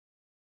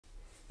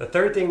The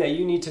third thing that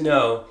you need to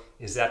know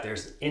is that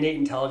there's innate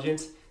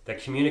intelligence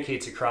that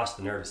communicates across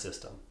the nervous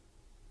system.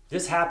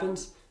 This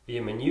happens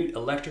via minute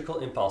electrical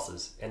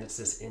impulses, and it's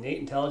this innate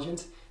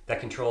intelligence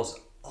that controls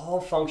all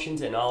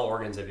functions and all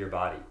organs of your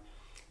body.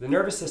 The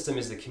nervous system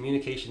is the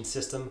communication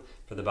system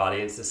for the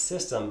body. It's the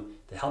system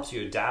that helps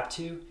you adapt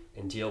to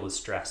and deal with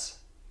stress.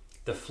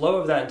 The flow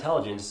of that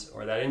intelligence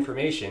or that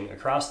information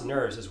across the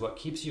nerves is what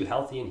keeps you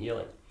healthy and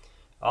healing.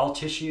 All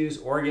tissues,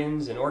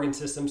 organs, and organ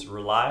systems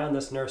rely on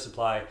this nerve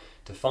supply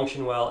to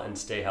function well and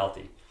stay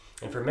healthy.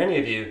 And for many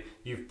of you,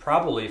 you've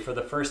probably for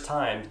the first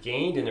time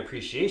gained an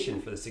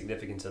appreciation for the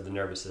significance of the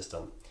nervous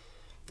system.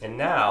 And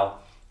now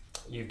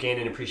you've gained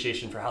an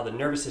appreciation for how the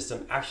nervous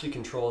system actually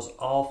controls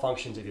all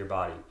functions of your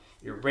body.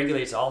 It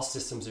regulates all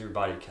systems of your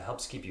body, it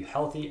helps keep you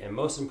healthy, and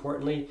most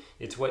importantly,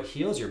 it's what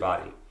heals your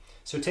body.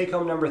 So take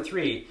home number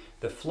 3,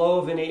 the flow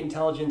of innate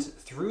intelligence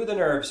through the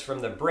nerves from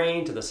the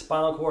brain to the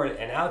spinal cord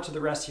and out to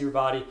the rest of your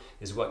body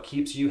is what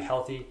keeps you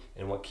healthy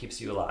and what keeps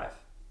you alive.